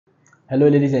Hello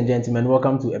ladies and gentlemen,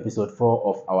 welcome to episode 4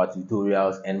 of our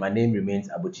tutorials, and my name remains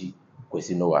Abuchi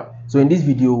Kwesinowa. So in this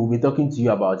video, we'll be talking to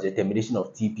you about the termination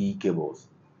of TP cables.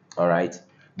 Alright,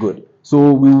 good.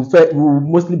 So we'll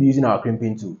mostly be using our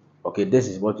crimping tool. Okay, this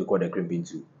is what we call the crimping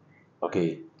tool.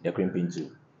 Okay, the crimping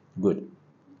tool. Good.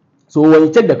 So when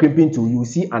you check the crimping tool, you will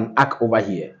see an arc over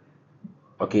here.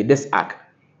 Okay, this arc.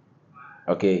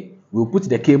 Okay, we'll put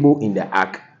the cable in the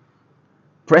arc,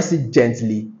 press it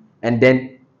gently, and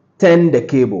then turn the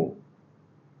cable.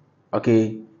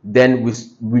 Okay, then we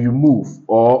remove,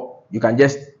 or you can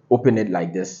just open it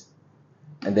like this,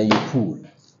 and then you pull,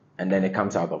 and then it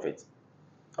comes out of it.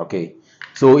 Okay,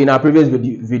 so in our previous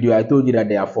video I told you that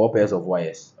there are 4 pairs of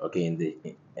wires. Okay,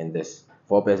 in this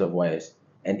 4 pairs of wires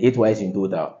and 8 wires in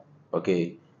total.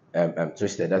 Okay,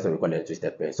 twisted, that's what we call it, a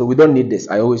twisted pair. So we don't need this.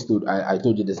 I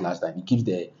told you this last time. It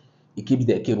keeps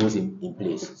the cables in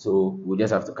place, so we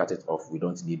just have to cut it off. We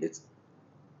don't need it.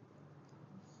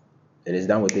 It is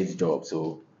done with its job.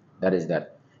 So that is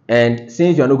that. And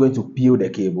since you are not going to peel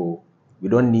the cable, we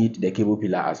don't need the cable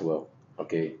peeler as well.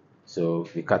 Okay, so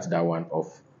we cut that one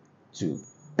off too.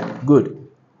 Good.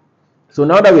 So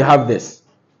now that we have this,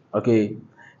 okay,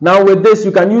 now with this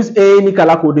you can use any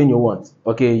color coding you want.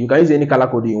 Okay, you can use any color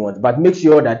coding you want, but make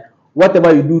sure that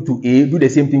whatever you do to A, do the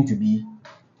same thing to B.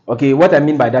 Okay, what I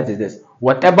mean by that is this: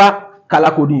 whatever color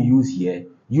coding you use here,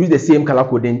 use the same color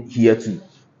coding here too.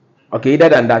 Okay, other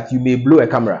than that, you may blow a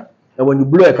camera, and when you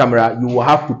blow a camera, you will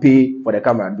have to pay for the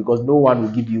camera, because no one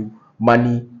will give you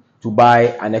money to buy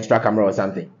an extra camera or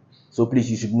something. So please,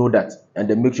 you should know that, and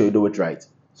then make sure you do it right.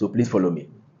 So please follow me.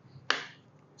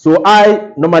 So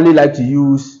I normally like to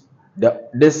use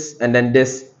this and then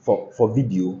this for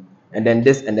video, and then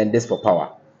this for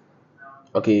power.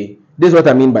 Okay, this is what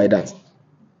I mean by that.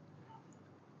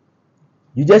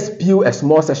 You just peel a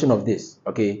small section of this,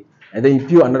 okay, and then you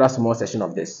peel another small section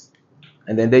of this,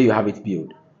 and then there you have it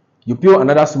peeled. You peel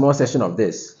another small section of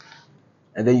this,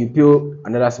 and then you peel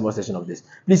another small section of this.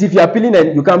 Please, if you are peeling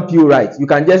and you can't peel right, you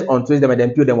can just untwist them and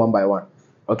then peel them one by one.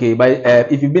 Okay, but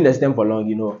if you've been a STEM for long,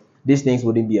 you know these things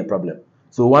wouldn't be a problem.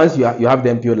 So once you have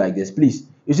them peeled like this, please,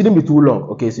 it shouldn't be too long.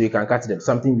 Okay, so you can cut them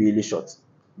something really short,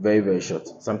 very, very short,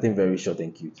 something very short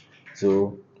and cute.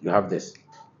 So you have this.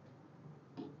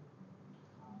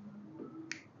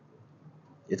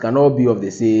 It can all be of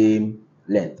the same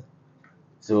length,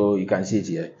 so you can see it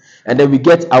here. And then we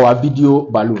get our video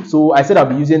balloon. So I said I'll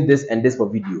be using this and this for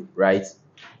video, right?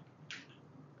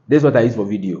 This is what I use for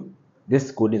video.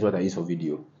 This coding is what I use for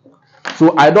video.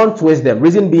 So I don't twist them.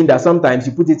 Reason being that sometimes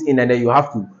you put it in and then you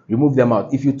have to remove them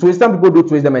out. If you twist, some people do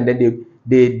twist them and then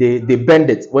they bend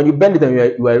it. When you bend it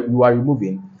and you are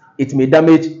removing, it may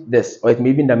damage this, or it may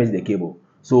even damage the cable.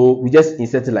 So we just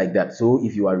insert it like that. So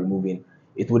if you are removing,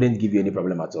 it wouldn't give you any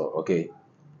problem at all. Okay,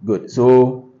 good.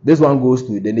 So this one goes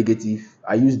to the negative.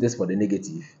 I use this for the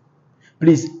negative.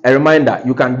 Please, a reminder,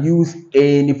 you can use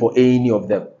any for any of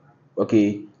them.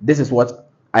 Okay, this is what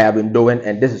I have been doing,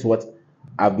 and this is what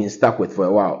I've been stuck with for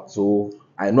a while, so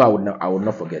I know I would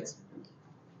not forget.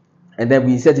 And then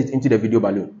we insert it into the video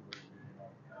balloon.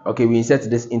 Okay, we insert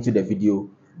this into the video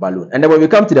balloon, and then when we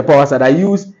come to the power side, I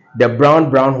use the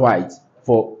brown white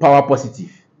for power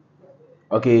positive.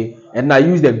 Okay, and I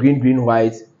use the green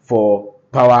white for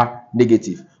power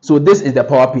negative. So this is the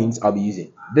power pins I'll be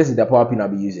using. This is the power pin I'll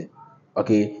be using.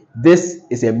 Okay, this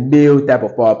is a male type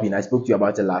of power pin. I spoke to you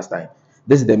about it last time.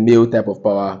 This is the male type of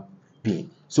power pin.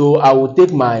 So I will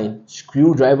take my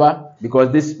screwdriver,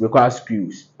 because this requires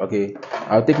screws. Okay,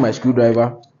 I'll take my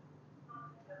screwdriver.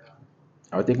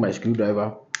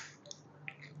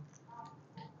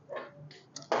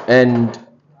 And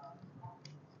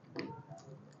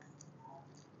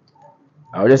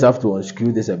I'll just have to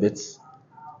unscrew this a bit.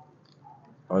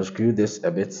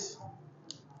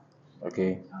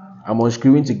 Okay, I'm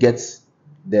unscrewing to get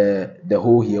the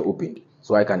hole here opened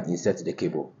so I can insert the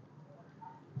cable.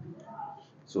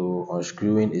 So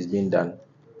unscrewing is being done.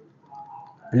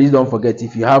 Please don't forget,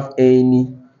 if you have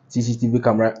any CCTV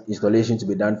camera installation to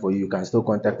be done for you, you can still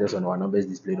contact us on our numbers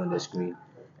displayed on the screen,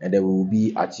 and then we will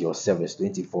be at your service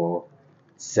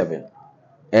 24/7.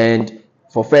 And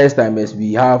for first timers,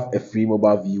 we have a free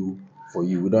mobile view for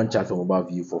you. We don't charge for mobile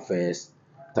view for first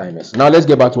timers. Now let's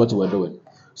get back to what we were doing.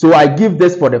 So I give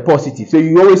this for the positive. So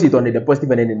you always see it on the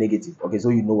positive and then the negative. Okay, so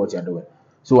you know what you're doing.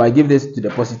 So I give this to the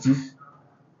positive,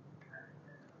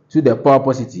 to the power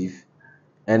positive,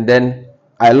 and then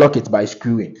I lock it by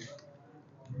screwing.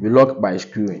 We lock by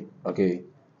screwing. Okay,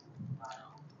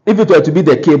 if it were to be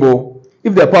the cable,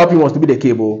 if the power pin was to be the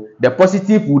cable, the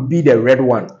positive would be the red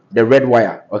one, the red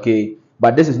wire. Okay,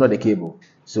 but this is not the cable.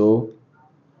 So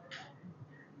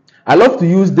I love to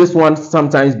use this one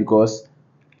sometimes because,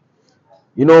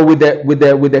 you know, with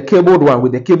the cabled one,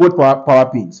 with the cabled power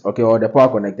pins, okay, or the power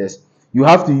connectors, you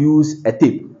have to use a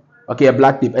tape, okay, a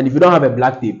black tape. And if you don't have a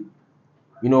black tape,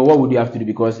 you know, what would you have to do?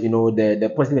 Because, you know,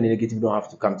 the positive and the negative don't have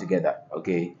to come together,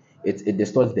 okay. It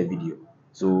distorts the video.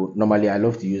 So normally I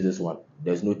love to use this one.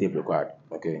 There's no tape required.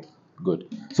 Okay, good.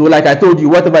 So like I told you,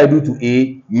 whatever I do to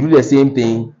A, you do the same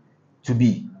thing to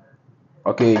B.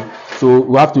 Okay, so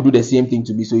you have to do the same thing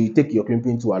to B. So you take your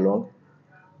crimping tool along,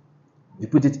 you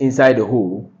put it inside the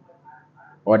hole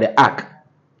or the arc,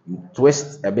 you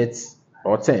twist a bit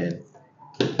or turn,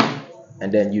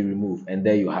 and then you remove, and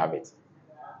there you have it.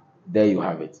 There you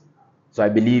have it. So I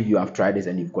believe you have tried this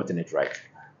and you've gotten it right.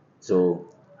 So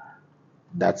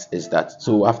that is that.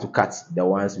 So we have to cut the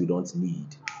ones we don't need.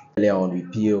 Earlier on we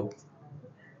peel.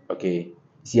 Okay,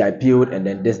 see, I peeled and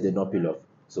then this did not peel off.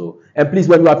 So, and please,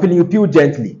 when you are peeling, you peel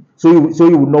gently, so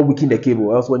you will not weaken the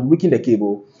cable. Else when you weaken the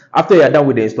cable, after you are done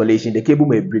with the installation, the cable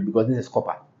may break because this is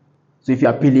copper. So if you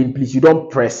are peeling, please, you don't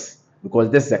press, because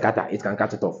this is a cutter, it can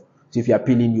cut it off. So if you are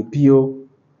peeling, you peel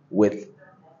with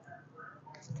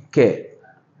care.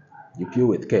 You peel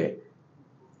with care.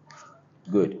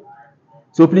 Good.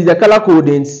 So please, the color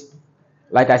codings,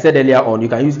 like I said earlier on, you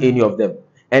can use any of them.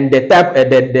 And the type,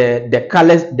 the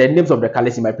colors, the names of the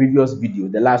colors in my previous video,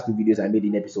 the last two videos I made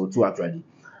in episode 2 actually,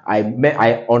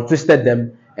 I untwisted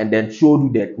them and then showed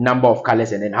you the number of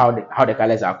colors and then how the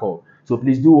colors are called. So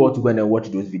please do want to go and watch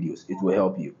those videos. It will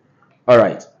help you. All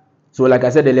right. So like I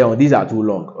said earlier on, these are too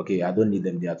long. Okay, I don't need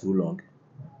them. They are too long.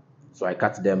 So I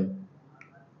cut them.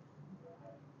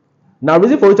 Now,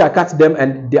 reason for which I cut them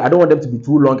and I don't want them to be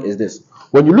too long is this.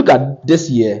 When you look at this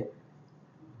here,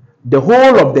 the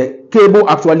whole of the cable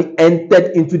actually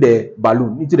entered into the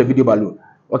balloon, into the video balloon.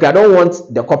 Okay, I don't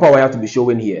want the copper wire to be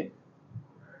showing here.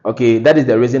 Okay, that is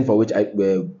the reason for which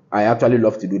I actually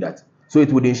love to do that. So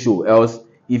it wouldn't show. Else,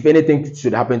 if anything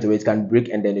should happen to it, it can break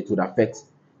and then it would affect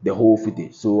the whole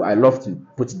footage. So I love to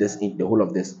put this in, the whole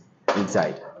of this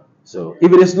inside. So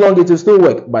if it is long, it will still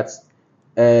work. But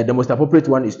the most appropriate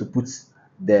one is to put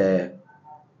the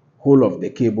whole of the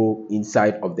cable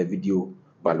inside of the video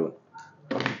balloon.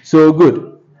 So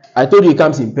good. I told you it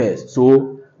comes in pairs.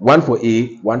 So one for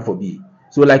A, one for B.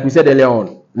 So like we said earlier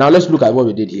on, now let's look at what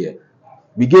we did here.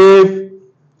 We gave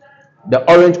the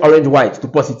orange white to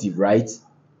positive, right?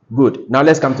 Good. Now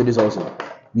let's come to this also.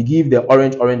 We give the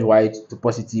orange white to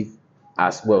positive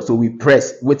as well. So we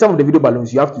press. With some of the video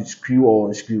balloons, you have to screw or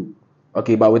unscrew.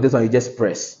 Okay, but with this one, you just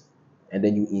press and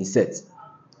then you insert.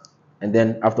 And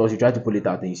then afterwards, you try to pull it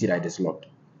out and you see that it's locked.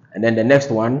 And then the next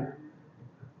one,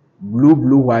 blue,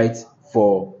 white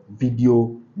for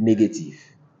video negative.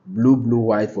 Blue,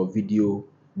 white for video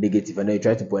negative. And then you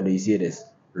try to point and you see it is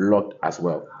locked as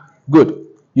well. Good.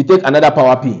 You take another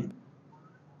power pin.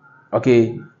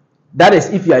 Okay. That is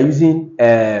if you are using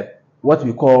what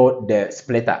we call the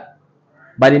splitter.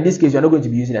 But in this case, you're not going to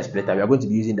be using a splitter. We are going to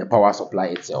be using the power supply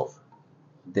itself.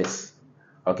 This.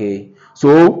 Okay.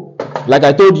 So, like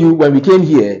I told you, when we came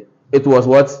here, it was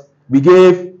what? We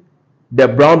gave the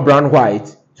brown,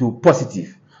 white to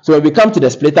positive. So when we come to the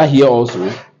splitter here also,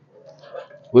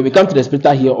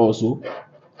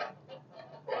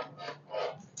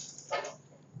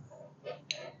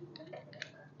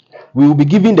 we will be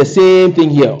giving the same thing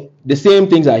here. The same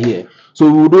things are here.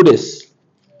 So we will do this.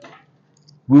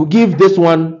 We will give this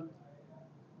one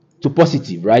to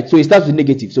positive, right? So it starts with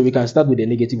negative. So we can start with the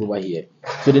negative over here.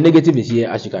 So the negative is here,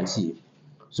 as you can see.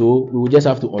 So we will just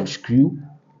have to unscrew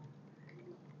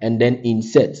and then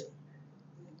insert.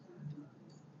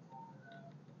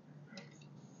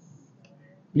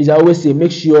 Please, I always say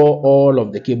make sure all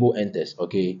of the cable enters.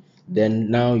 Okay, then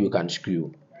now you can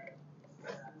screw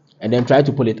and then try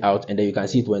to pull it out, and then you can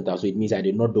see it went out. So it means I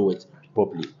did not do it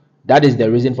properly. That is the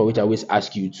reason for which I always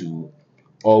ask you to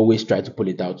always try to pull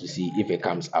it out to see if it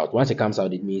comes out. Once it comes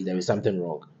out, it means there is something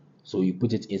wrong. So you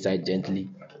put it inside gently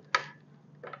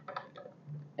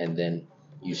and then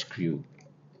you screw.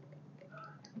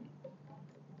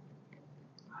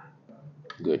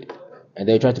 Good. And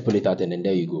then you try to pull it out, and then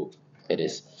there you go. It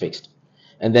is fixed.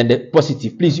 And then the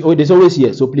positive, please, there's always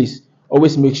here. So please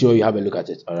always make sure you have a look at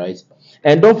it. All right.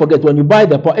 And don't forget, when you buy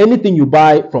anything you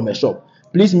buy from a shop,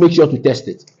 please make sure to test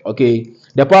it. Okay.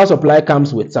 The power supply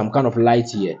comes with some kind of light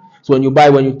here. So when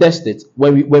you test it,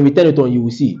 when we turn it on, you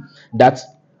will see that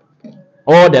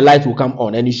all the lights will come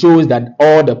on, and it shows that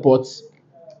all the ports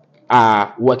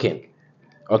are working.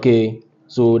 Okay.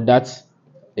 So that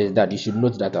is that. You should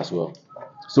note that as well.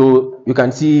 So you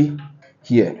can see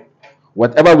here,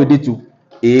 whatever we did to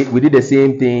A, we did the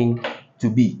same thing to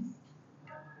B.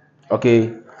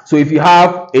 Okay. So if you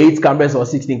have 8 cameras or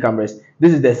 16 cameras,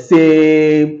 this is the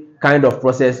same kind of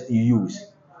process you use.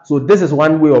 So this is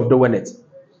one way of doing it.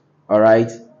 All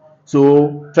right.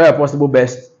 So try your possible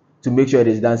best to make sure it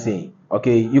is done same.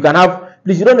 Okay. You can have,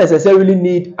 please, you don't necessarily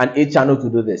need an 8 channel to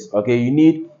do this. Okay. You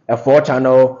need a 4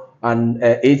 channel and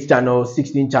 8 channel,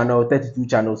 16 channel, 32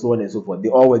 channel, so on and so forth. They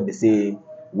all work the same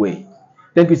way.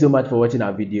 Thank you so much for watching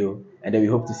our video, and then we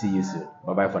hope to see you soon.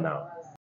 Bye bye for now.